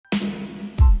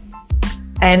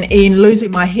And in losing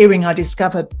my hearing, I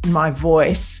discovered my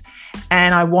voice,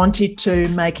 and I wanted to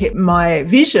make it my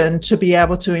vision to be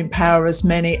able to empower as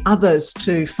many others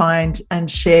to find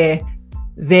and share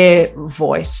their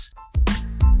voice.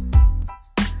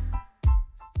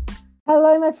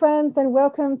 Hello, my friends, and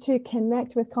welcome to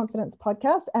Connect with Confidence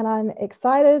podcast. And I'm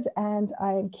excited and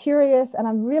I'm curious and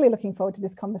I'm really looking forward to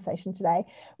this conversation today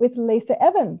with Lisa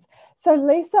Evans. So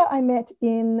Lisa, I met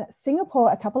in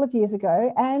Singapore a couple of years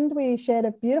ago, and we shared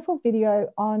a beautiful video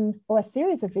or a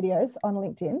series of videos on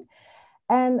LinkedIn.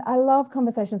 And I love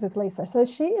conversations with Lisa. So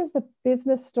she is the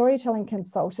business storytelling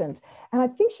consultant. And I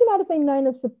think she might have been known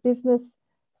as the business,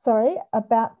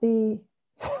 about the...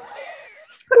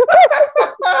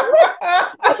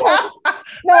 Okay.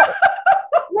 No,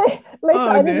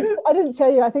 Lisa, I didn't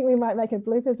tell you. I think we might make a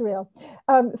bloopers reel.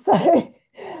 So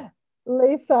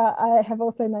Lisa, I have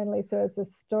also known Lisa as the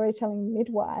storytelling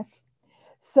midwife.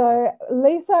 So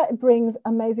Lisa brings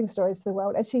amazing stories to the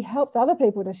world, and she helps other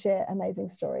people to share amazing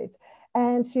stories.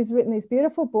 And she's written these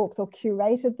beautiful books or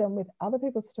curated them with other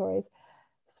people's stories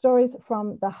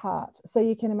from the heart. So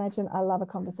you can imagine I love a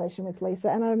conversation with Lisa.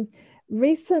 And I'm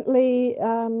recently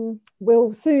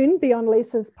will soon be on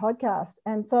Lisa's podcast.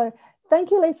 And so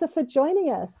thank you, Lisa, for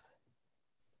joining us.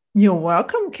 You're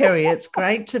welcome, Kerry. It's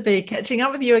great to be catching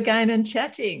up with you again and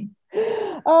chatting.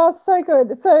 Oh, so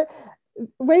good. So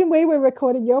when we were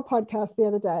recording your podcast the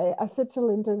other day, I said to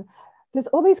Lyndon, there's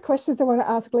all these questions I want to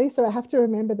ask Lisa. I have to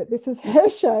remember that this is her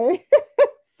show.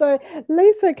 So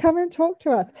Lisa, come and talk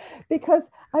to us, because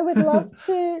I would love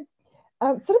to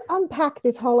sort of unpack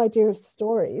this whole idea of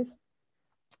stories,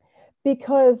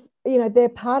 because, you know, they're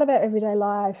part of our everyday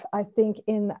life. I think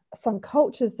in some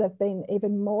cultures they've been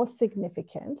even more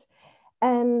significant.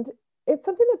 And it's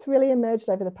something that's really emerged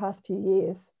over the past few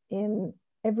years in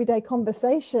everyday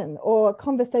conversation or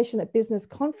conversation at business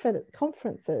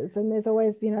conferences. And there's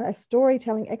always, you know, a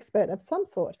storytelling expert of some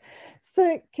sort.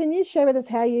 So can you share with us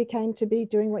how you came to be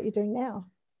doing what you're doing now?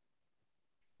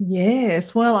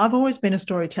 Yes, well, I've always been a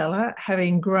storyteller,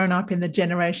 having grown up in the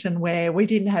generation where we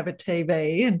didn't have a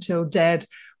TV until Dad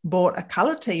bought a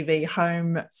colour TV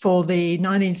home for the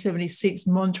 1976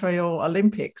 Montreal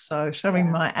Olympics, so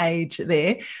showing my age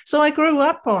there. So I grew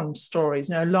up on stories,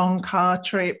 you know, long car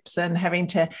trips and having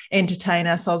to entertain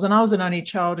ourselves. And I was an only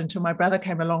child until my brother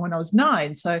came along when I was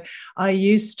 9. So I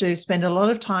used to spend a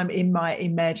lot of time in my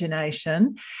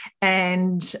imagination.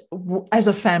 And as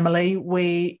a family,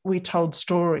 we told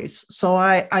stories. So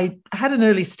I had an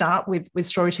early start with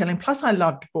storytelling. Plus, I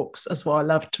loved books as well. I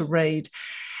loved to read.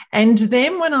 And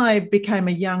then when I became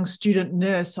a young student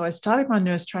nurse, so I started my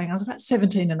nurse training, I was about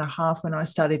 17 and a half when I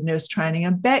started nurse training.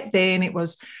 And back then it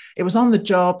was on the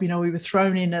job, you know, we were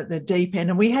thrown in at the deep end,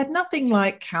 and we had nothing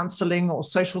like counselling or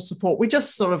social support. We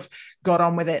just sort of got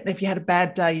on with it. And if you had a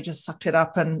bad day, you just sucked it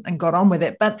up and got on with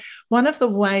it. But one of the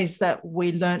ways that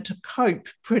we learned to cope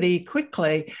pretty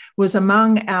quickly was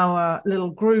among our little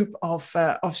group of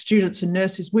students and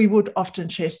nurses, we would often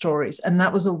share stories. And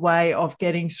that was a way of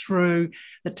getting through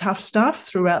the tough stuff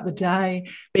throughout the day,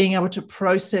 being able to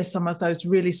process some of those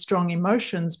really strong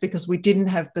emotions, because we didn't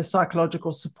have the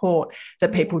psychological support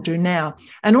that people do now.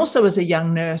 And also as a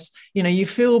young nurse, you know, you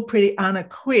feel pretty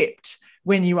unequipped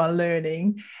when you are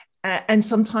learning. And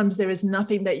sometimes there is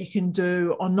nothing that you can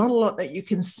do, or not a lot that you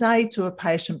can say to a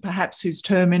patient, perhaps who's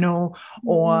terminal,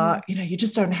 or, you know, you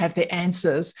just don't have the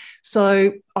answers.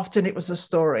 So often it was a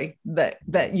story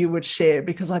that you would share,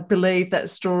 because I believe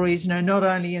that stories, you know, not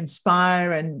only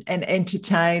inspire and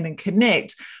entertain and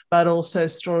connect, but also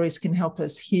stories can help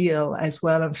us heal as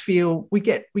well, and feel we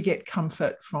get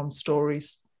comfort from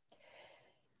stories.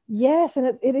 Yes, and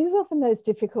it is often those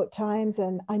difficult times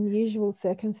and unusual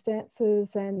circumstances.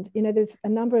 And, you know, there's a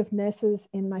number of nurses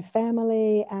in my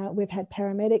family. We've had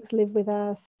paramedics live with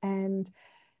us, and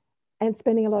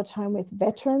spending a lot of time with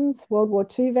veterans, World War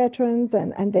II veterans,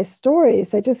 and their stories.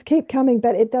 They just keep coming,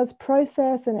 but it does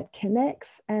process and it connects.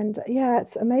 And yeah,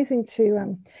 it's amazing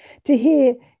to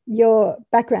hear your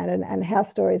background and how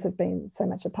stories have been so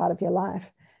much a part of your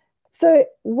life. So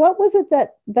what was it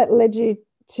that led you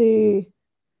to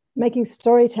making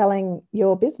storytelling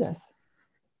your business?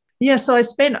 Yeah, so I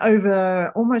spent over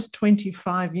almost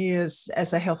 25 years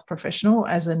as a health professional,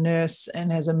 as a nurse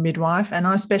and as a midwife, and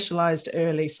I specialised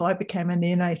early. So I became a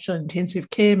neonatal intensive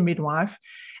care midwife,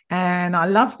 and I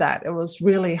loved that. It was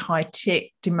really high-tech,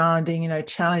 demanding, you know,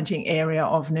 challenging area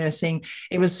of nursing.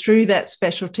 It was through that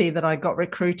specialty that I got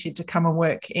recruited to come and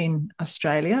work in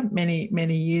Australia many,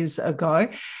 many years ago.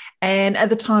 And at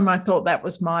the time, I thought that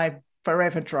was my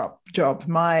forever job,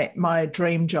 my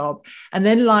dream job. And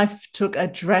then life took a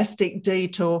drastic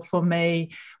detour for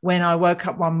me when I woke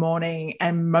up one morning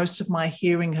and most of my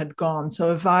hearing had gone. So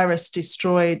a virus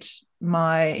destroyed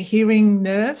my hearing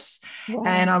nerves. Wow.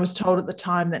 And I was told at the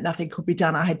time that nothing could be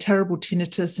done. I had terrible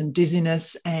tinnitus and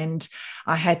dizziness, and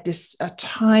I had a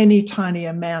tiny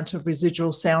amount of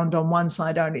residual sound on one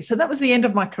side only. So that was the end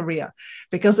of my career,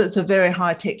 because it's a very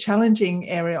high-tech, challenging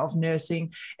area of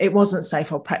nursing. It wasn't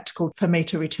safe or practical for me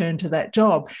to return to that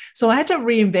job. So I had to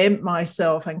reinvent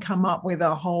myself and come up with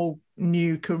a whole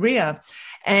new career.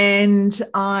 And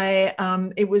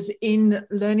it was in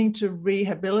learning to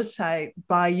rehabilitate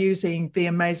by using the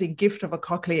amazing gift of a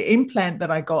cochlear implant that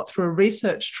I got through a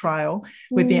research trial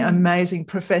with the amazing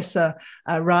Professor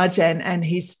Rajan and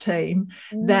his team,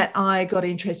 that I got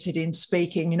interested in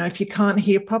speaking. You know, if you can't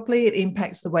hear properly, it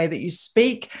impacts the way that you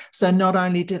speak. So not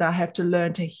only did I have to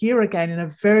learn to hear again in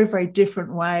a very, very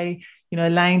different way, you know,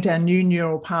 laying down new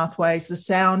neural pathways, the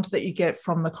sound that you get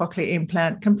from the cochlear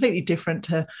implant, completely different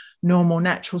to normal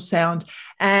natural sound.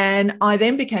 And I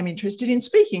then became interested in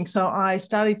speaking. So I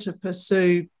started to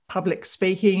pursue public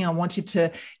speaking. I wanted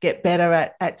to get better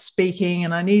at speaking,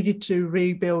 and I needed to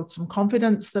rebuild some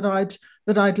confidence that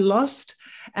I'd lost.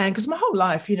 And because my whole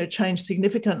life, you know, changed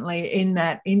significantly in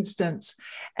that instance.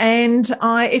 And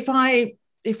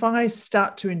if I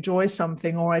start to enjoy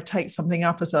something or I take something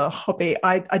up as a hobby,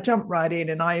 I jump right in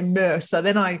and I immerse. So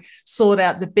then I sought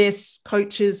out the best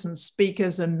coaches and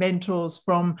speakers and mentors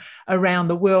from around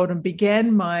the world and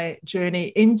began my journey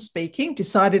in speaking,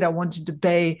 decided I wanted to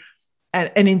be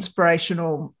an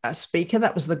inspirational speaker.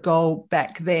 That was the goal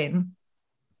back then.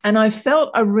 And I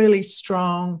felt a really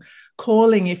strong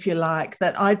calling, if you like,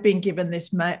 that I'd been given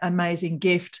this amazing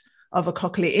gift of a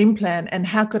cochlear implant, and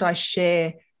how could I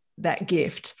share that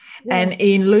gift? Yeah. And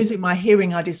in losing my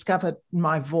hearing, I discovered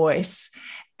my voice,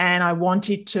 and I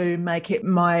wanted to make it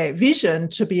my vision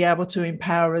to be able to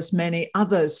empower as many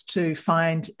others to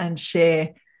find and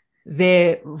share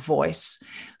their voice.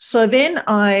 So then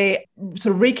I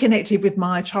sort of reconnected with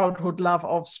my childhood love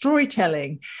of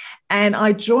storytelling, and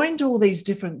I joined all these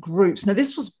different groups. Now,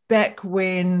 this was back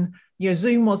when, you know,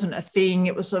 Zoom wasn't a thing.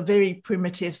 It was a very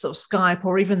primitive sort of Skype,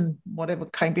 or even whatever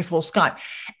came before Skype.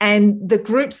 And the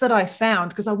groups that I found,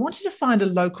 because I wanted to find a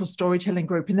local storytelling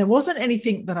group, and there wasn't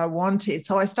anything that I wanted.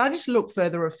 So I started to look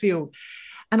further afield.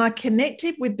 And I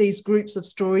connected with these groups of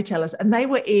storytellers, and they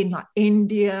were in like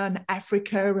India and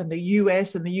Africa and the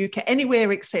US and the UK,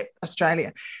 anywhere except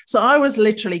Australia. So I was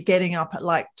literally getting up at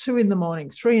like 2 a.m,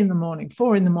 3 a.m,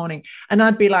 4 a.m, and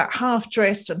I'd be like half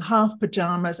dressed and half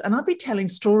pajamas, and I'd be telling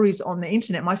stories on the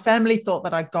internet. My family thought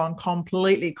that I'd gone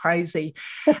completely crazy.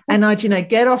 And I'd, you know,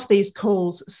 get off these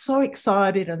calls so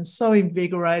excited and so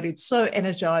invigorated, so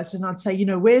energized. And I'd say, you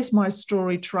know, where's my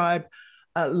story tribe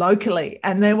locally?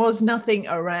 And there was nothing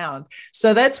around.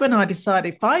 So that's when I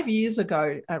decided 5 years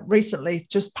ago, recently,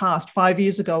 just past 5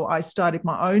 years ago, I started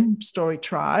my own story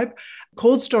tribe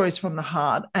called Stories from the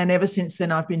Heart. And ever since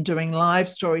then, I've been doing live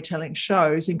storytelling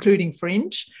shows, including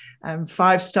Fringe,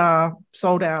 5-star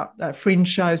sold out Fringe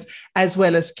shows, as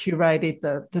well as curated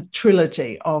the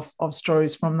trilogy of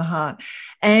Stories from the Heart,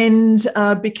 and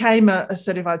became a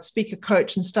certified speaker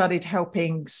coach and started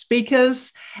helping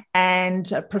speakers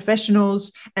and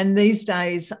professionals. And these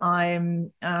days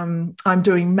I'm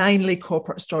doing mainly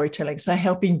corporate storytelling, so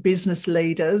helping business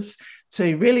leaders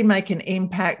to really make an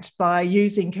impact by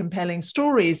using compelling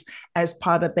stories as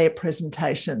part of their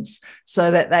presentations,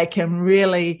 so that they can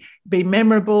really be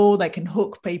memorable, they can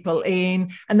hook people in,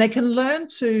 and they can learn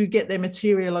to get their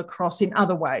material across in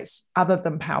other ways other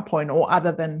than PowerPoint, or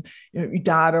other than, you know,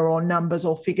 data or numbers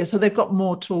or figures. So they've got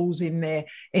more tools in their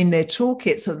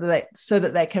toolkit, so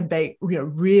that they can be, you know,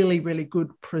 really, really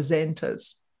good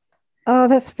presenters. Oh,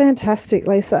 that's fantastic,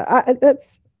 Lisa.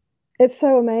 It's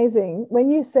so amazing. When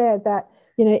you said that,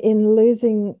 you know, in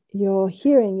losing your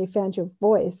hearing, you found your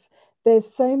voice, there's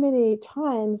so many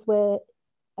times where,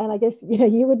 and I guess, you know,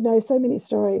 you would know so many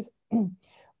stories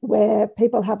where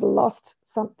people have lost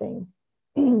something,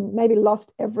 maybe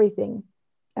lost everything,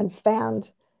 and found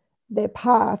their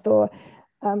path. Or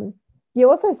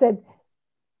you also said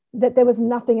that there was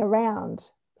nothing around,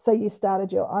 so you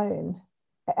started your own.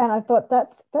 And I thought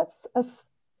that's a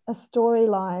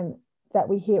storyline that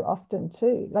we hear often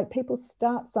too. Like, people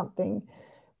start something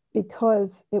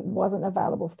because it wasn't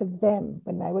available for them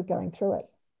when they were going through it.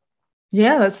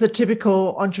 Yeah, that's the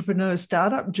typical entrepreneur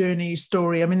startup journey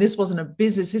story. I mean, this wasn't a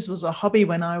business, this was a hobby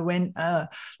when I went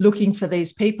looking for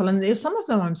these people. And there's some of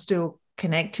them I'm still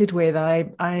connected with.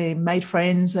 I made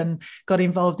friends and got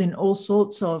involved in all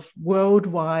sorts of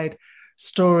worldwide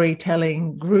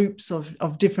storytelling groups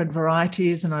of different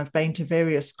varieties, and I've been to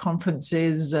various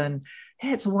conferences, and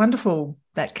yeah, it's wonderful,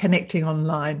 that connecting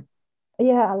online.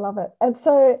 Yeah, I love it. And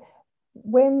so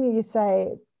when you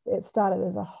say it started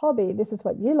as a hobby, this is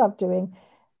what you love doing.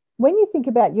 When you think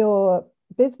about your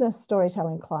business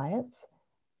storytelling clients,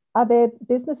 are there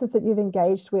businesses that you've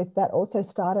engaged with that also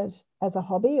started as a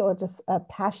hobby or just a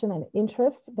passion and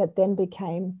interest that then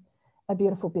became a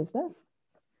beautiful business?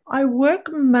 I work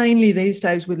mainly these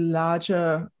days with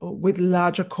larger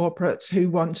corporates who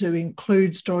want to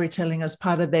include storytelling as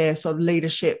part of their sort of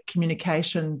leadership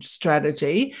communication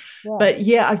strategy. Yeah. But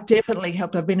yeah, I've definitely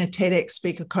helped. I've been a TEDx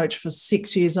speaker coach for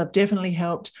 6 years. I've definitely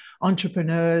helped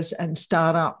entrepreneurs and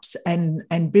startups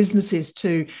and businesses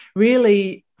to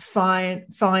really find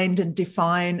and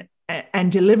define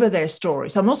and deliver their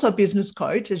stories. I'm also a business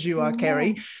coach, as you are,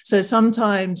 Kerry. So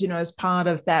sometimes, as part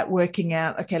of that, working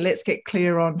out, okay, let's get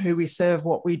clear on who we serve,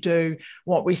 what we do,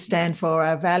 what we stand for,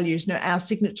 our values. Our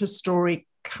signature story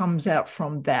comes out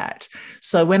from that.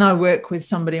 So when I work with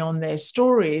somebody on their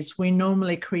stories, we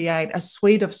normally create a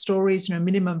suite of stories,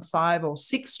 minimum 5 or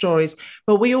 6 stories,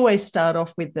 but we always start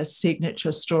off with the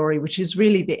signature story, which is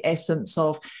really the essence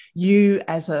of you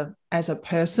as a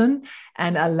person,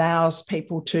 and allows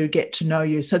people to get to know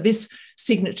you. So this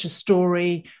signature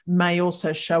story may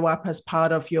also show up as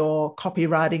part of your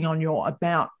copywriting on your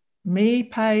About Me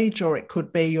page, or it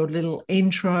could be your little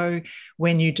intro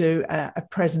when you do a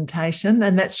presentation,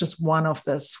 and that's just one of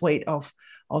the suite of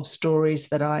stories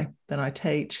that I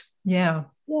teach. Yeah.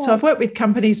 So I've worked with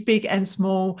companies, big and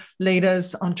small,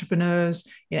 leaders, entrepreneurs,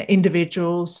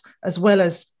 individuals, as well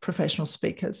as professional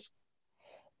speakers.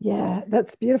 Yeah,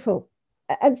 that's beautiful.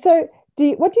 And so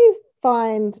what do you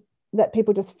find that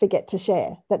people just forget to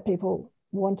share, that people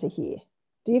want to hear?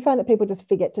 Do you find that people just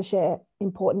forget to share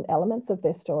important elements of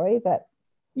their story that?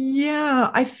 Yeah,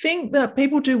 I think that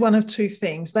people do one of two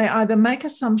things. They either make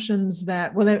assumptions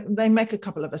that, they make a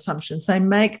couple of assumptions. They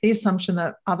make the assumption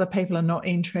that other people are not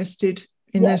interested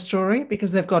in their story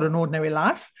because they've got an ordinary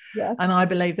life. Yes. And I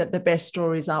believe that the best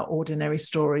stories are ordinary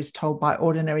stories told by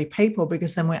ordinary people,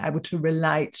 because then we're able to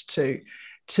relate to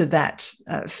that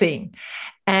thing.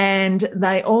 And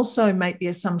they also make the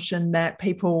assumption that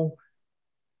people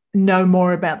know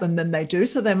more about them than they do,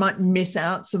 so they might miss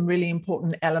out some really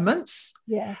important elements.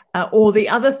 Yes. Or the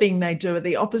other thing they do at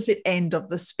the opposite end of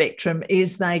the spectrum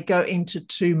is they go into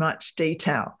too much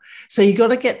detail. So you've got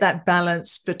to get that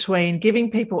balance between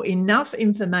giving people enough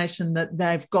information that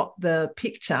they've got the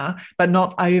picture, but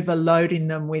not overloading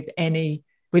them with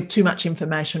too much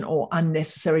information or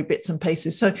unnecessary bits and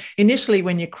pieces. So initially,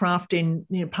 when you're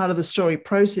crafting, part of the story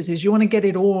process is you want to get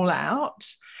it all out,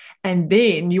 and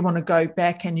then you want to go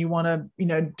back and you want to,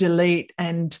 delete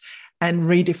and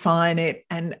redefine it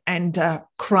and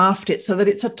craft it so that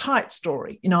it's a tight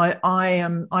story.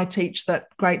 I teach that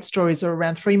great stories are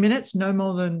around 3 minutes, no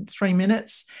more than 3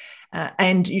 minutes.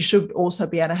 And you should also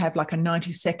be able to have like a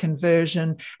 90-second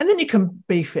version, and then you can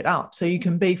beef it up. So you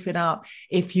can beef it up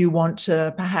if you want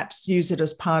to perhaps use it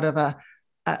as part of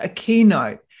a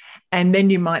keynote. And then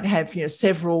you might have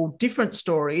several different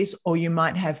stories, or you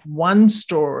might have one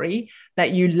story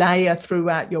that you layer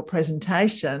throughout your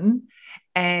presentation,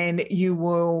 and you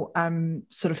will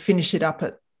sort of finish it up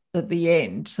at the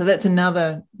end. So that's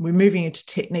we're moving into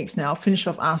techniques now. I'll finish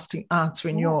off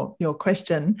answering your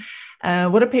question.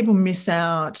 What do people miss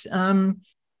out?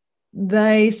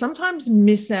 They sometimes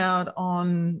miss out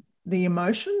on the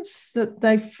emotions that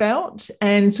they felt.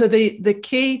 And so the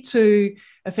key to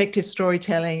effective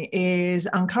storytelling is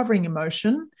uncovering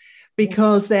emotion,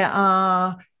 because there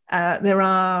are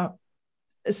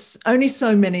only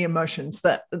so many emotions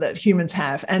that humans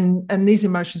have, and these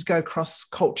emotions go across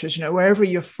cultures. Wherever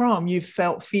you're from, you've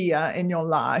felt fear in your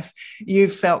life,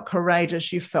 you've felt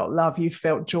courageous, you've felt love, you've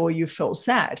felt joy, you've felt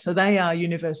sad. So they are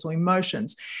universal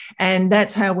emotions, and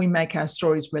that's how we make our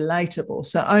stories relatable.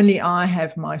 So only I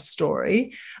have my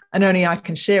story, and only I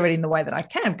can share it in the way that I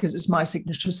can, because it's my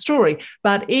signature story.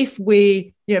 But if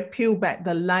we peel back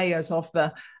the layers of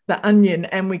the onion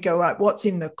and we go, right, what's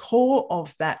in the core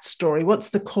of that story? What's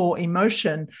the core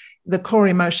emotion? The core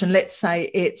emotion, let's say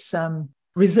it's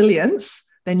resilience,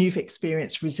 then you've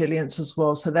experienced resilience as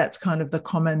well. So that's kind of the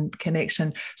common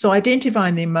connection. So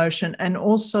identifying the emotion, and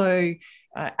also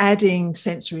adding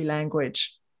sensory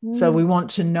language. So we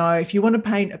want to know, if you want to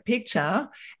paint a picture,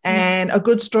 and a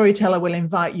good storyteller will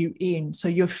invite you in, so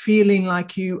you're feeling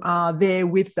like you are there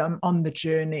with them on the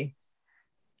journey.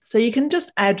 So you can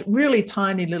just add really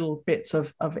tiny little bits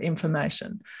of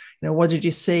information. What did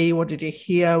you see? What did you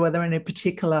hear? Were there any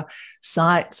particular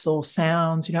sights or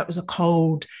sounds? It was a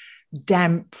cold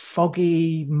damp,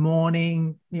 foggy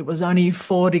morning. It was only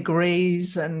 4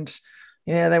 degrees and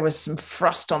there was some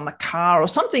frost on the car or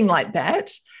something like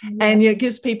that. Yeah. And it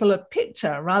gives people a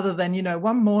picture rather than,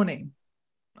 one morning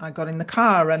I got in the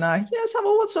car and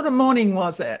well, what sort of morning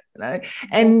was it?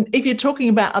 And if you're talking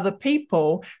about other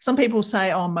people, some people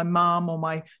say, oh, my mom or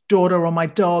my daughter or my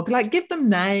dog, like give them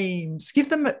names, give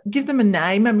them a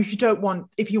name. I mean,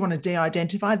 if you want to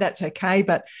de-identify, that's okay.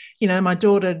 But, my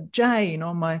daughter Jane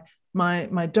or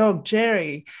my dog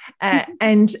Jerry,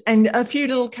 and a few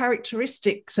little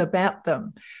characteristics about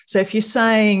them. So if you're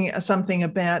saying something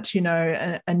about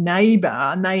a neighbor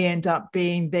and they end up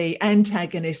being the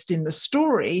antagonist in the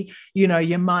story,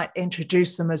 you might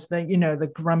introduce them as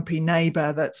the grumpy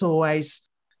neighbor that's always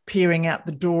peering out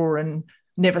the door and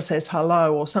never says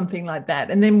hello or something like that,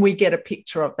 and then we get a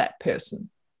picture of that person.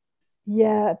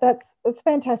 Yeah, that's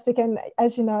fantastic. And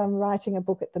as you know, I'm writing a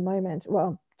book at the moment,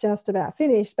 well, just about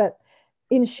finished, but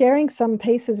in sharing some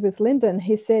pieces with Lyndon,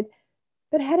 he said,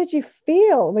 but how did you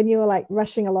feel when you were like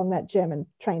rushing along that German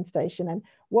train station? And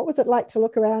what was it like to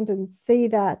look around and see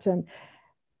that? And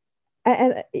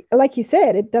like you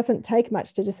said, it doesn't take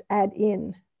much to just add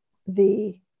in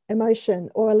the emotion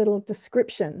or a little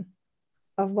description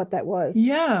of what that was.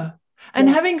 Yeah. And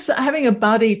having a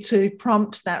buddy to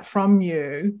prompt that from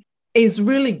you is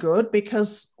really good,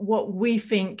 because what we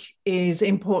think is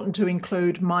important to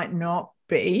include might not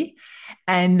be.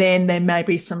 And then there may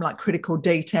be some like critical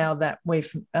detail that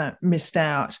we've missed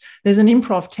out. There's an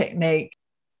improv technique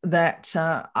that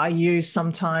I use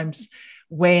sometimes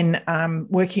when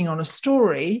working on a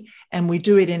story, and we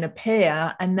do it in a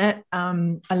pair, and that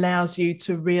allows you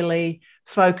to really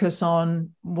focus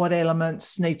on what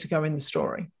elements need to go in the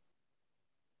story.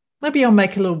 Maybe I'll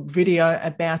make a little video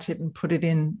about it and put it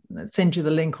in, send you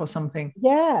the link or something.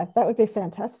 Yeah, that would be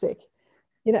fantastic.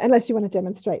 Unless you want to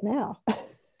demonstrate now.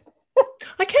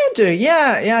 I can do.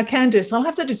 Yeah, I can do. So I'll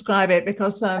have to describe it,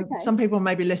 because some people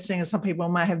may be listening and some people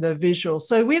may have the visual.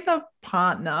 So with a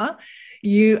partner,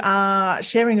 you are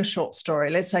sharing a short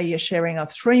story. Let's say you're sharing a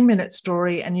 3-minute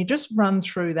story, and you just run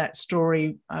through that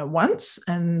story once,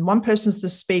 and one person's the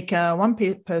speaker, one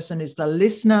person is the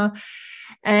listener.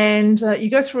 And you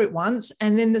go through it once,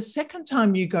 and then the second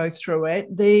time you go through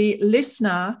it, the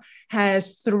listener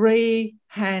has 3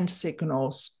 hand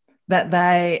signals that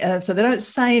so they don't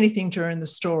say anything during the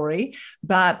story,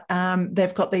 but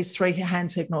they've got these 3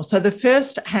 hand signals. So the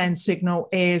first hand signal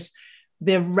is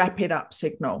the wrap it up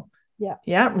signal.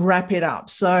 Yeah, wrap it up.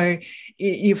 So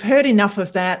you've heard enough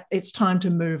of that. It's time to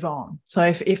move on. So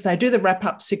if they do the wrap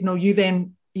up signal, you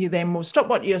then will stop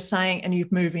what you're saying and you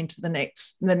move into the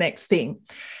next thing.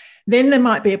 Then there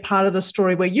might be a part of the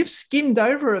story where you've skimmed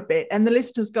over a bit and the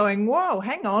listener's going, whoa,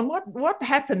 hang on, what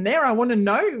happened there? I want to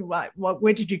know,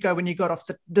 where did you go when you got off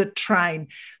the train?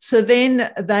 So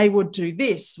then they would do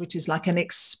this, which is like an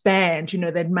expand.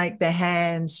 They'd make their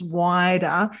hands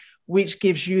wider, which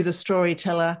gives you, the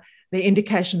storyteller, the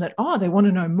indication that, they want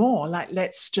to know more. Like,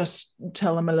 let's just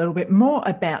tell them a little bit more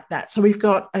about that. So we've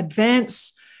got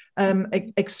advance,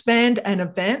 expand and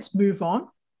advance, move on.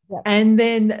 Yep. And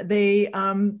then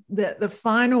the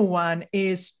final one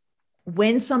is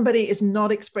when somebody is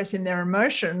not expressing their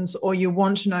emotions, or you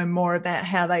want to know more about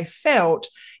how they felt,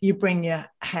 you bring your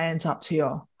hands up to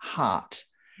your heart.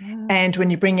 Yeah. And when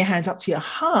you bring your hands up to your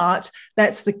heart,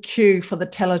 that's the cue for the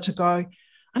teller to go,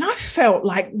 and I felt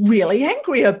like really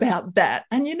angry about that.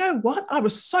 And you know what? I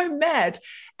was so mad.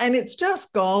 And it's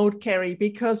just gold, Kerry,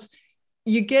 because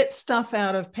you get stuff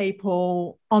out of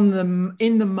people in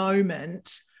the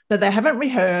moment that they haven't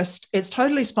rehearsed. It's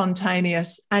totally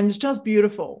spontaneous and it's just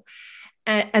beautiful.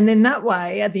 And then that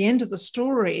way, at the end of the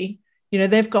story,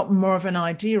 they've got more of an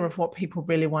idea of what people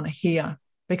really want to hear,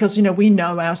 because, we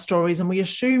know our stories and we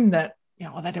assume that,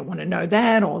 they don't want to know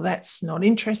that, or that's not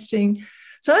interesting.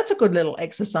 So that's a good little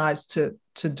exercise to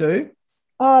do.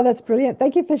 Oh, that's brilliant.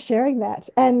 Thank you for sharing that.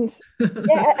 And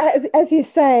as you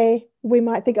say, we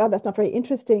might think, that's not very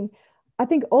interesting. I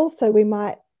think also we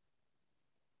might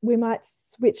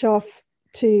switch off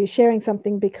to sharing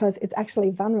something because it's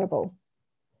actually vulnerable.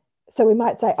 So we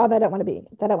might say, they don't want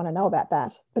to know about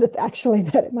that, but it's actually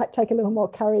that it might take a little more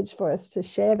courage for us to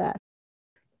share that.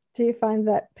 Do you find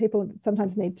that people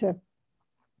sometimes need to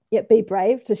be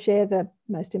brave to share the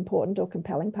most important or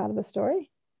compelling part of the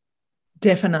story?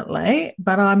 Definitely.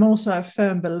 But I'm also a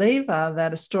firm believer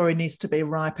that a story needs to be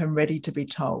ripe and ready to be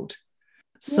told.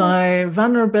 So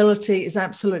vulnerability is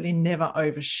absolutely never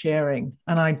oversharing.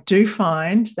 And I do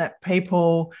find that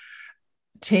people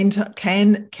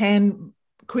can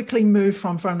quickly move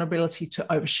from vulnerability to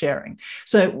oversharing.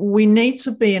 So we need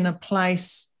to be in a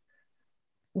place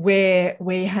where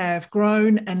we have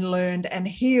grown and learned and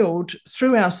healed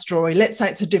through our story. Let's say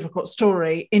it's a difficult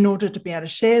story, in order to be able to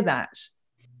share that.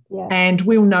 Yeah. And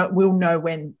we'll know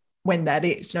when that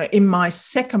is. In my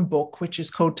second book, which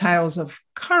is called Tales of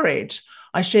Courage,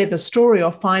 I share the story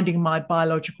of finding my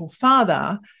biological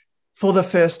father for the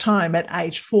first time at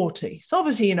age 40. So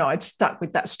obviously, I'd stuck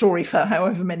with that story for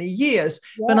however many years,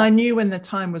 but I knew when the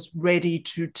time was ready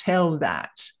to tell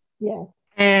that. Yeah.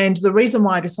 And the reason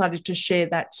why I decided to share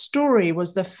that story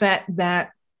was the fact that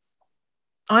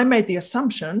I made the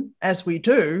assumption, as we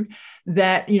do,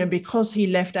 that, because he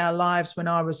left our lives when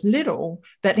I was little,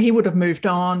 that he would have moved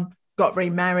on, got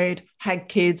remarried, had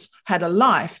kids, had a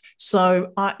life.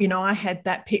 So, I had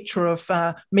that picture of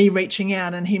me reaching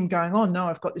out and him going, oh, no,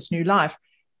 I've got this new life.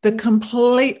 The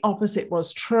complete opposite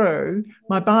was true.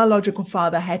 My biological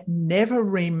father had never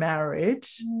remarried.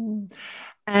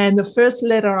 And the first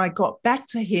letter I got back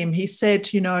to him, he said,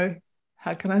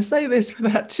 how can I say this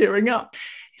without tearing up?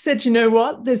 He said, you know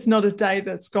what? There's not a day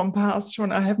that's gone past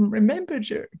when I haven't remembered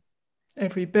you.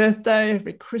 Every birthday,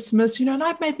 every Christmas, and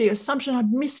I'd made the assumption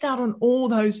I'd missed out on all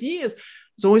those years.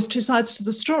 There's always two sides to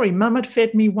the story. Mum had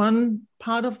fed me one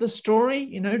part of the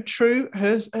story, true,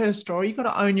 her story. You've got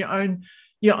to own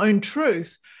your own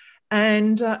truth.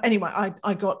 And anyway,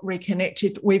 I got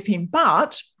reconnected with him.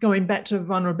 But going back to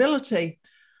vulnerability,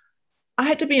 I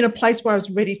had to be in a place where I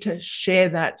was ready to share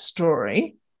that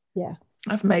story. Yeah.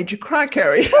 I've made you cry,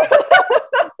 Kerry.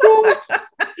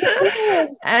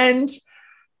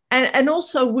 And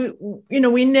also,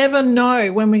 we never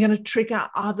know when we're going to trigger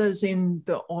others in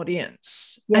the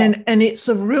audience. Yeah. And it's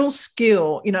a real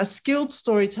skill. A skilled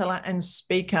storyteller and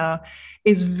speaker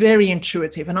is very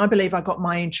intuitive. And I believe I got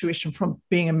my intuition from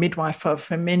being a midwife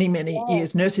for many, many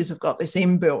years. Nurses have got this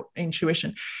inbuilt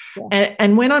intuition. Yeah.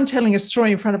 And when I'm telling a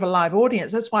story in front of a live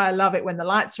audience, that's why I love it when the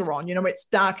lights are on. It's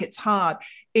dark, it's hard,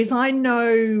 is I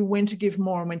know when to give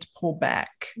more and when to pull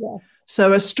back. Yes.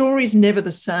 So a story is never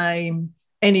the same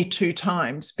any two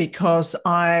times, because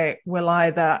I will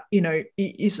either,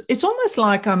 it's almost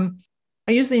like I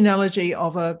use the analogy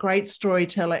of a great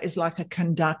storyteller is like a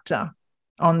conductor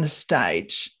on the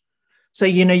stage. So,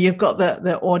 you've got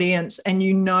the audience and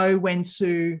when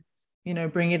to,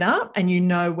 bring it up,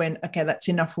 and when, okay, that's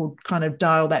enough, we'll kind of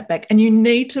dial that back. And you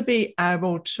need to be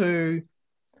able to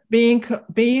be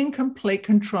in complete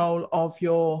control of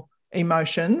your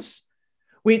emotions,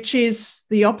 which is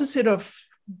the opposite of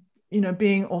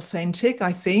being authentic,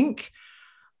 I think,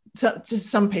 to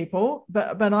some people.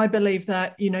 But I believe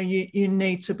that, you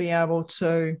need to be able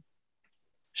to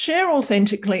share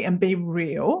authentically and be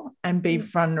real and be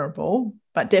vulnerable.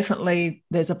 But definitely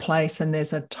there's a place and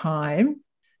there's a time.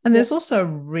 And there's also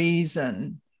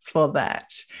reason for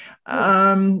that.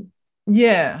 In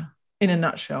a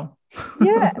nutshell.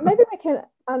 Yeah, maybe we can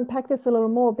unpack this a little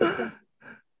more, because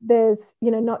there's,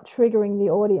 not triggering the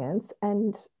audience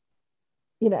and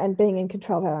and being in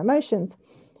control of our emotions.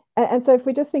 And so if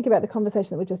we just think about the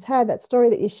conversation that we just had, that story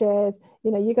that you shared,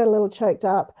 you got a little choked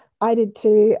up. I did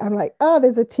too. I'm like, oh,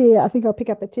 there's a tear. I think I'll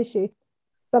pick up a tissue.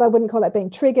 But I wouldn't call that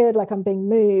being triggered, like I'm being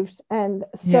moved. And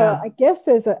so I guess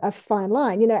there's a fine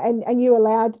line, and you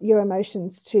allowed your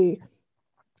emotions to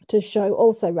show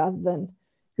also, rather than,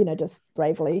 just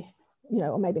bravely,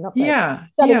 or maybe not bravely,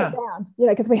 shutting it down,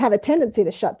 because we have a tendency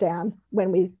to shut down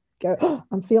when we go, oh,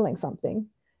 I'm feeling something.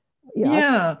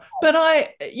 But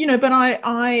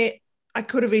I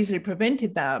could have easily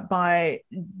prevented that by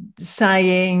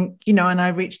saying, and I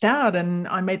reached out and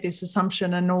I made this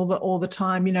assumption, and all the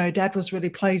time, Dad was really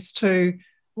pleased to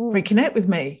reconnect with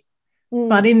me.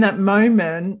 But in that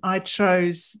moment, I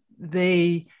chose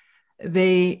to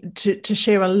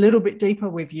share a little bit deeper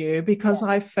with you, because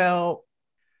I felt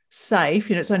safe.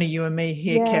 It's only you and me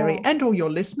here, Kerry, and all your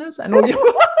listeners and all your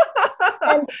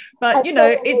but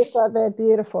it's they're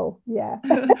beautiful, but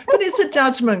it's a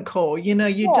judgment call. You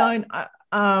don't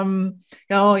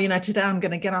today I'm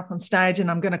going to get up on stage and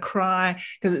I'm going to cry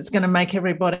because it's going to make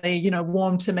everybody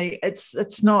warm to me.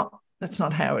 That's not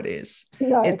how it is.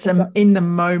 It's in the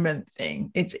moment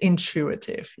thing. It's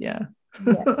intuitive. And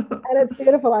it's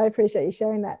beautiful. I appreciate you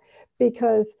sharing that,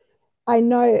 because I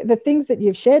know the things that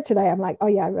you've shared today, I'm like, oh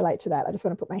yeah, I relate to that. I just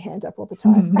want to put my hand up all the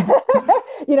time,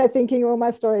 thinking, well,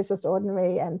 my story is just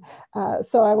ordinary. And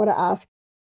so I want to ask,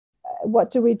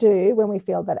 what do we do when we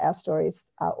feel that our stories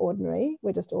are ordinary?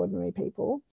 We're just ordinary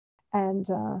people. And,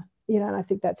 and I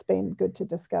think that's been good to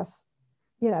discuss,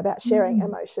 about sharing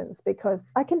emotions, because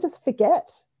I can just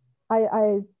forget.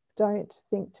 I don't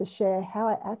think to share how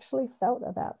I actually felt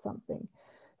about something.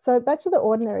 So back to the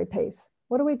ordinary piece.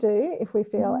 What do we do if we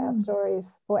feel our stories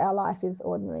or our life is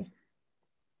ordinary?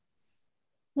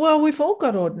 Well, we've all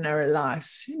got ordinary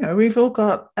lives. We've all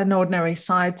got an ordinary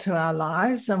side to our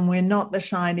lives, and we're not the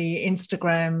shiny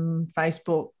Instagram,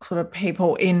 Facebook sort of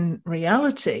people in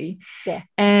reality. Yeah.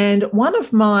 And one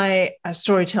of my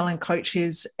storytelling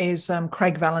coaches is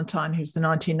Craig Valentine, who's the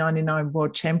 1999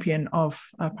 world champion of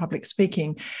public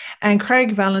speaking. And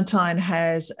Craig Valentine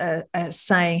has a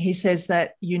saying. He says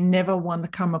that you never want to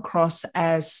come across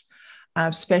as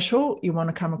special, you want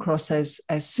to come across as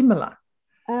similar.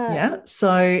 Yeah.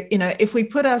 So, if we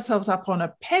put ourselves up on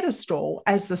a pedestal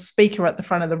as the speaker at the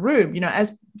front of the room,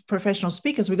 as professional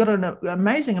speakers, we've got an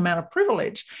amazing amount of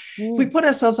privilege. If we put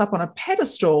ourselves up on a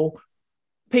pedestal,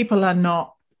 people are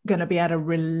not going to be able to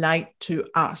relate to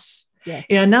us. Yeah.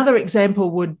 Another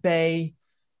example would be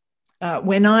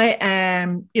when I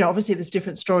am, obviously there's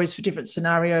different stories for different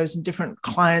scenarios and different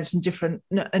clients and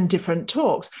different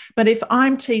talks. But if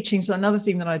I'm teaching, so another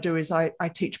thing that I do is I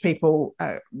teach people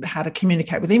how to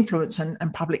communicate with influence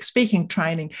and public speaking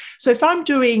training. So if I'm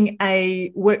doing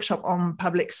a workshop on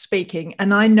public speaking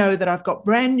and I know that I've got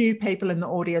brand new people in the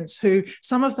audience who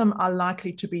some of them are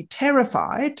likely to be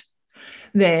terrified,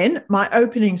 then my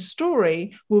opening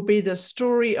story will be the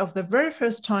story of the very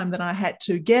first time that I had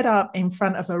to get up in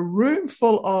front of a room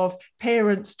full of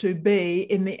parents to be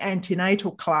in the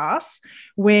antenatal class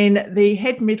when the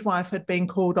head midwife had been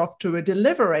called off to a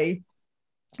delivery.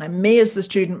 And me as the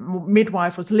student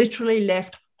midwife was literally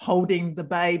left holding the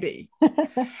baby.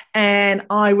 And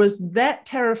I was that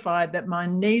terrified that my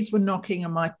knees were knocking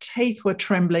and my teeth were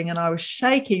trembling and I was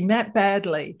shaking that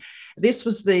badly. This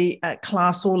was the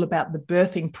class all about the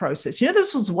birthing process.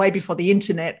 This was way before the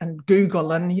internet and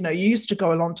Google, and, you used to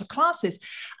go along to classes.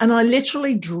 And I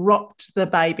literally dropped the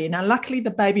baby. Now, luckily, the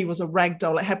baby was a rag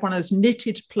doll. It had one of those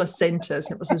knitted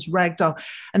placentas. It was this rag doll.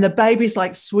 And the baby's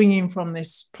like swinging from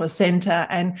this placenta.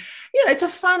 And, it's a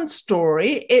fun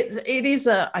story. It is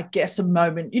I guess, a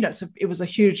moment, so it was a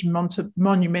huge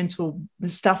monumental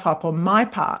stuff up on my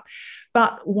part.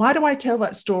 But why do I tell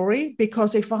that story?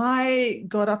 Because if I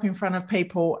got up in front of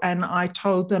people and I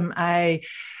told them a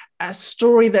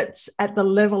story that's at the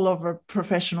level of a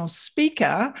professional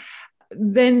speaker,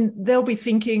 then they'll be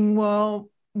thinking, well,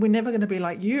 we're never going to be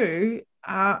like you.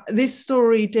 This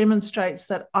story demonstrates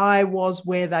that I was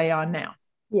where they are now.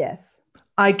 Yes.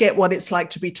 I get what it's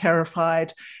like to be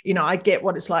terrified. I get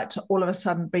what it's like to all of a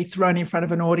sudden be thrown in front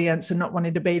of an audience and not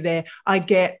wanting to be there. I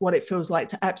get what it feels like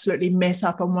to absolutely mess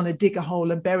up and want to dig a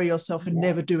hole and bury yourself and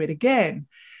never do it again.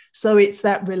 So it's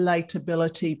that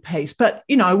relatability piece. But,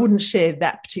 I wouldn't share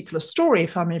that particular story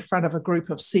if I'm in front of a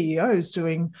group of CEOs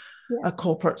doing a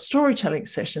corporate storytelling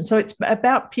session. So it's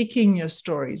about picking your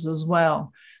stories as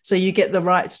well. So you get the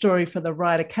right story for the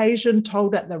right occasion,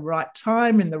 told at the right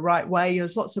time in the right way.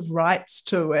 There's lots of rights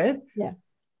to it. Yeah.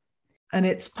 And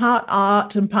it's part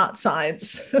art and part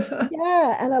science.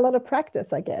 Yeah. And a lot of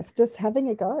practice, I guess, just having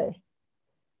a go.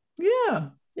 Yeah.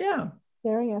 Yeah.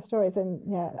 Sharing our stories.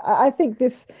 And I think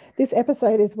this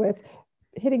episode is worth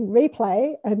hitting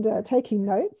replay and taking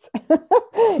notes.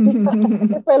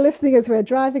 If we're listening as we're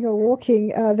driving or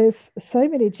walking, there's so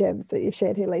many gems that you've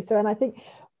shared here, Lisa. And I think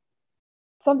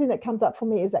something that comes up for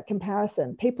me is that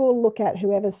comparison. People look at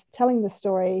whoever's telling the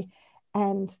story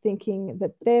and thinking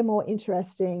that they're more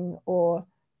interesting or,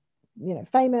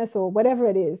 famous or whatever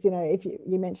it is. If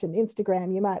you mentioned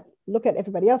Instagram, you might look at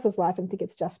everybody else's life and think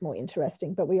it's just more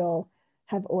interesting, but we all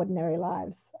have ordinary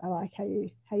lives. I like how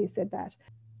you said that.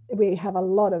 We have a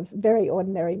lot of very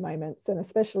ordinary moments, and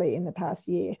especially in the past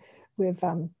year, we've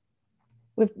done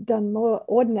more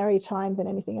ordinary time than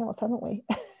anything else, haven't we?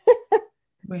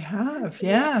 We have,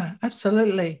 yeah,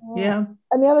 absolutely, yeah.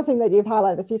 And the other thing that you've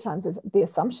highlighted a few times is the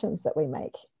assumptions that we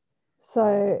make.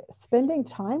 So spending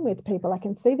time with people, I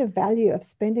can see the value of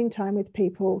spending time with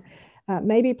people,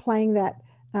 maybe playing that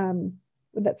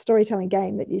storytelling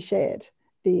game that you shared,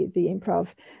 the improv,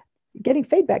 getting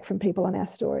feedback from people on our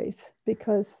stories,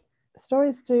 because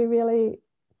stories do really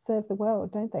serve the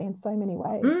world, don't they, in so many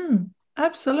ways?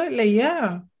 Absolutely,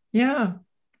 yeah.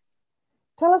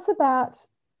 Tell us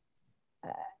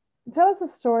a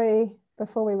story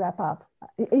before we wrap up.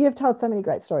 You've told so many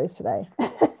great stories today.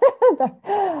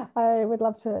 I would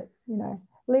love to,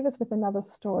 leave us with another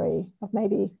story of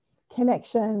maybe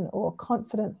connection or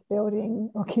confidence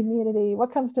building or community.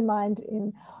 What comes to mind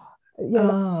in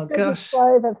gosh,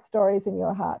 trove of stories in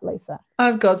your heart, Lisa?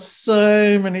 I've got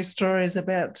so many stories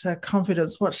about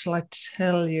confidence. What shall I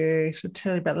tell you? I should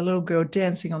tell you about the little girl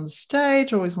dancing on the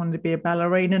stage. Always wanted to be a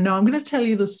ballerina. No, I'm going to tell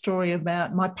you the story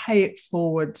about my pay it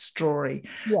forward story.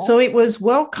 Yeah. So it was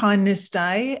World Kindness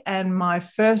Day, and my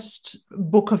first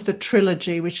book of the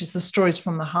trilogy, which is the Stories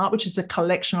from the Heart, which is a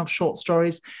collection of short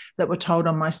stories that were told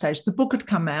on my stage. The book had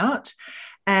come out.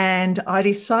 And I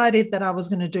decided that I was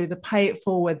going to do the pay it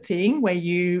forward thing where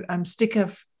you stick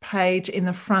a page in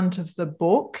the front of the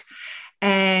book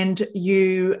and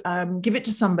you give it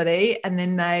to somebody and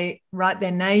then they write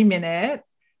their name in it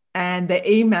and their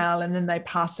email, and then they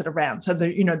pass it around. So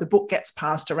the book gets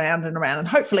passed around and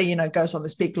hopefully, goes on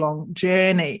this big long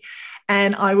journey.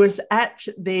 And I was at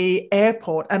the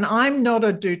airport, and I'm not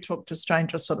a do talk to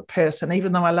strangers sort of person,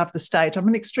 even though I love the stage. I'm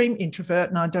an extreme introvert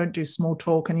and I don't do small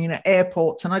talk and,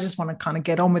 airports, and I just want to kind of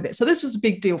get on with it. So this was a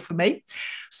big deal for me.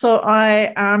 So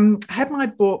I had my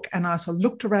book and I sort of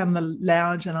looked around the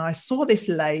lounge and I saw this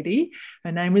lady.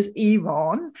 Her name was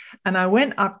Yvonne. And I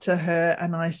went up to her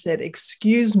and I said,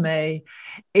 "Excuse me,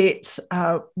 it's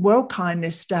World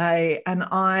Kindness Day. And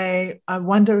I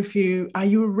wonder if are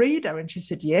you a reader?" And she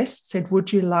said, "Yes." Said,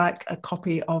 "Would you like a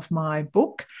copy of my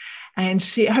book?" And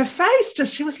her face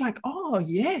she was like, "Oh,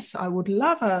 yes, I would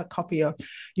love a copy of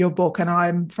your book. And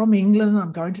I'm from England.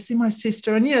 I'm going to see my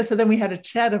sister." And, so then we had a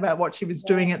chat about what she was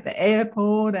doing at the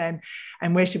airport and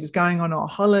where she was going on her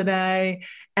holiday.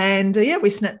 And we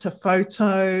snapped a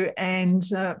photo. And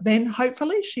then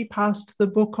hopefully she passed the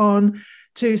book on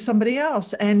to somebody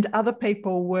else, and other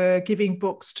people were giving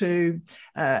books to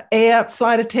air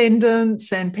flight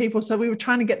attendants and people. So we were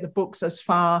trying to get the books as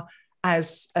far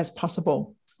as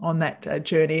possible on that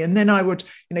journey. And then I would,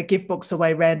 give books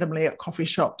away randomly at coffee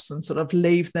shops and sort of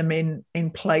leave them in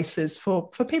places for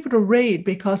people to read,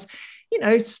 because,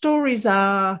 stories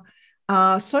are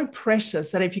so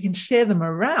precious that if you can share them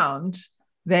around,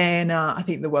 then I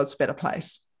think the world's a better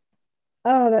place.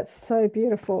 Oh, that's so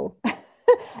beautiful.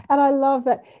 And I love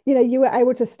that, you were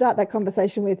able to start that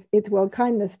conversation with it's World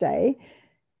Kindness Day.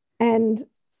 And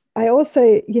I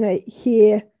also,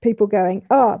 hear people going,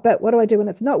 "Oh, but what do I do when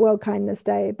it's not World Kindness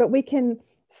Day?" But we can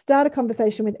start a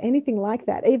conversation with anything like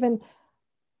that. Even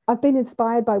I've been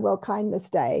inspired by World Kindness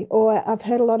Day, or I've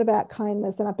heard a lot about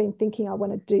kindness and I've been thinking I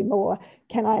want to do more.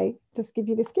 Can I just give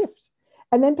you this gift?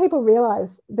 And then people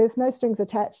realize there's no strings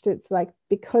attached. It's like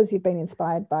because you've been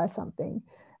inspired by something.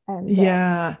 And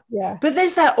yeah. Yeah. But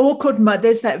there's that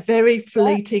there's that very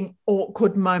fleeting,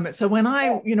 awkward moment. So when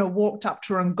I, walked up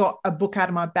to her and got a book out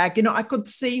of my bag, I could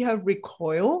see her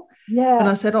recoil. Yeah. And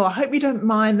I said, "Oh, I hope you don't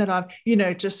mind that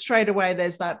I've, just straight away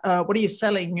there's that, what are you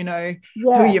selling? Who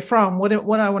are you from? What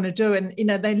I want to do?" And,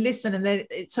 they listen. And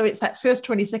so it's that first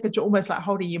 20 seconds, you're almost like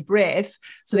holding your breath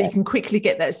so that you can quickly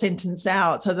get that sentence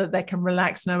out so that they can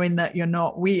relax knowing that you're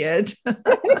not weird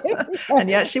and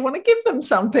you actually want to give them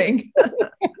something.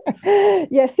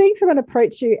 Yeah, seeing someone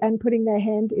approach you and putting their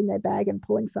hand in their bag and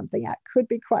pulling something out could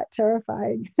be quite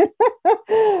terrifying.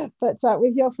 But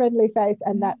with your friendly face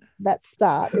and that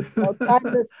start, it's World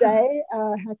Kindness Day.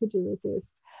 How could you resist?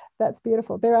 That's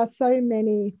beautiful. There are so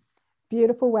many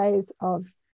beautiful ways of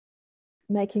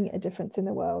making a difference in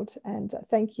the world. And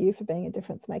thank you for being a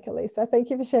difference maker, Lisa. Thank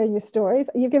you for sharing your stories.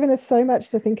 You've given us so much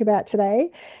to think about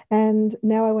today. And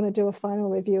now I want to do a final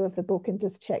review of the book and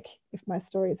just check if my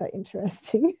stories are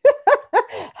interesting.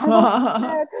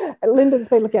 Lyndon's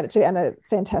been looking at it too, and a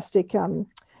fantastic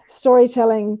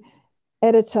storytelling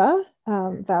editor,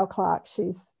 Val Clark.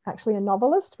 She's actually a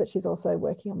novelist, but she's also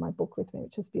working on my book with me,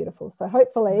 which is beautiful. So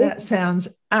hopefully that sounds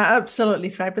absolutely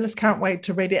fabulous. Can't wait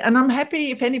to read it. And I'm happy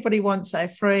if anybody wants a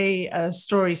free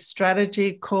story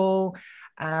strategy call.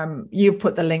 You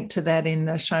put the link to that in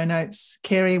the show notes,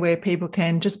 Kerry, where people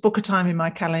can just book a time in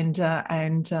my calendar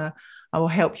and I will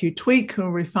help you tweak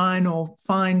or refine or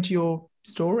find your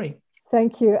story.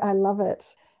 Thank you. I love it.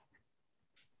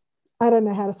 I don't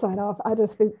know how to sign off.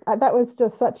 That was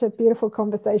just such a beautiful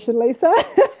conversation, Lisa.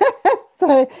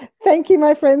 So thank you,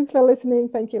 my friends, for listening.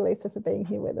 Thank you, Lisa, for being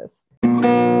here with us.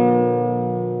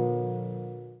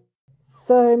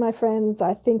 So, my friends,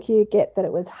 I think you get that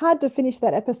it was hard to finish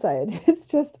that episode. It's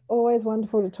just always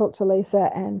wonderful to talk to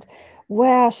Lisa, and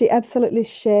wow, she absolutely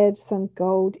shared some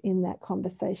gold in that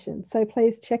conversation. So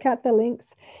please check out the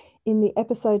links in the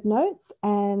episode notes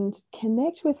and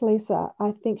connect with Lisa.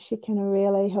 I think she can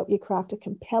really help you craft a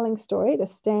compelling story to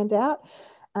stand out,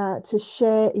 to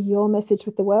share your message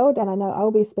with the world. And I know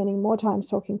I'll be spending more time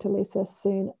talking to Lisa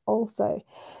soon also.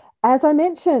 As I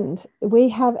mentioned, we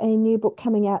have a new book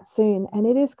coming out soon, and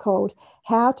it is called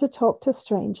How to Talk to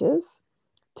Strangers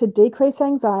to Decrease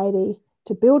Anxiety,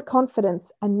 to Build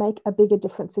Confidence and Make a Bigger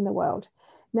Difference in the World.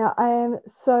 Now, I am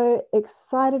so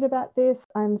excited about this.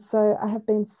 I have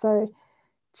been so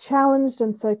challenged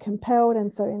and so compelled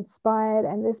and so inspired.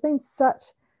 And there's been such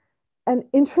an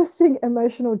interesting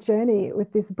emotional journey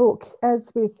with this book.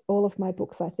 As with all of my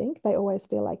books, I think they always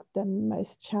feel like the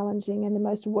most challenging and the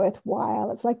most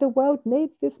worthwhile. It's like the world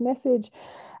needs this message.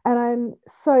 And I'm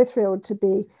so thrilled to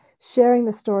be sharing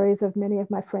the stories of many of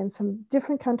my friends from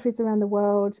different countries around the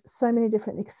world, so many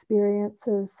different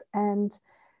experiences, and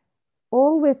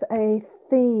all with a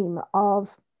theme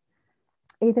of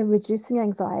either reducing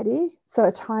anxiety, so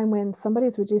a time when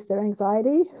somebody's reduced their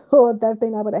anxiety or they've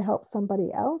been able to help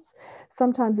somebody else.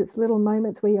 Sometimes it's little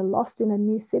moments where you're lost in a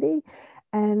new city,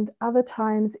 and other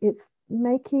times it's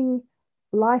making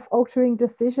life-altering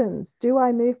decisions. Do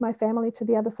I move my family to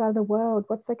the other side of the world?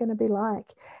 What's that going to be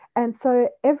like? And so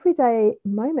everyday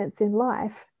moments in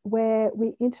life where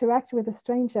we interact with a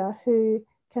stranger who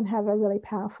can have a really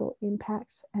powerful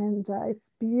impact. And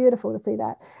it's beautiful to see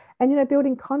that. And,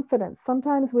 building confidence.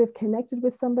 Sometimes we've connected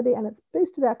with somebody and it's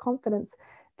boosted our confidence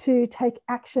to take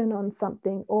action on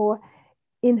something or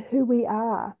in who we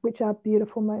are, which are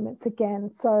beautiful moments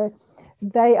again. So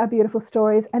they are beautiful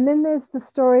stories. And then there's the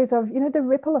stories of, the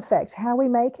ripple effect, how we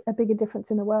make a bigger difference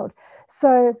in the world.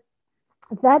 So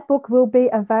that book will be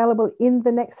available in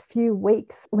the next few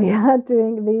weeks. We are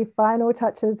doing the final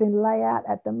touches in layout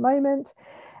at the moment.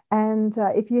 And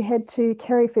if you head to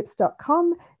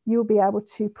kerryphipps.com, you'll be able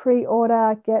to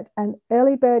pre-order, get an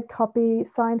early bird copy,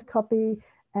 signed copy,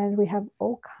 and we have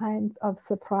all kinds of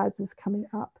surprises coming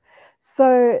up.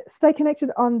 So stay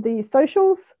connected on the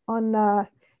socials on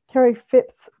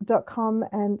kerryphipps.com,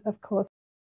 and of course,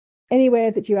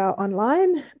 anywhere that you are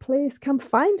online, please come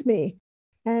find me.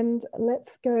 And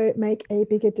let's go make a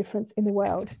bigger difference in the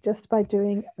world just by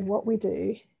doing what we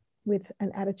do with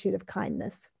an attitude of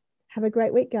kindness. Have a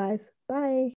great week, guys. Bye.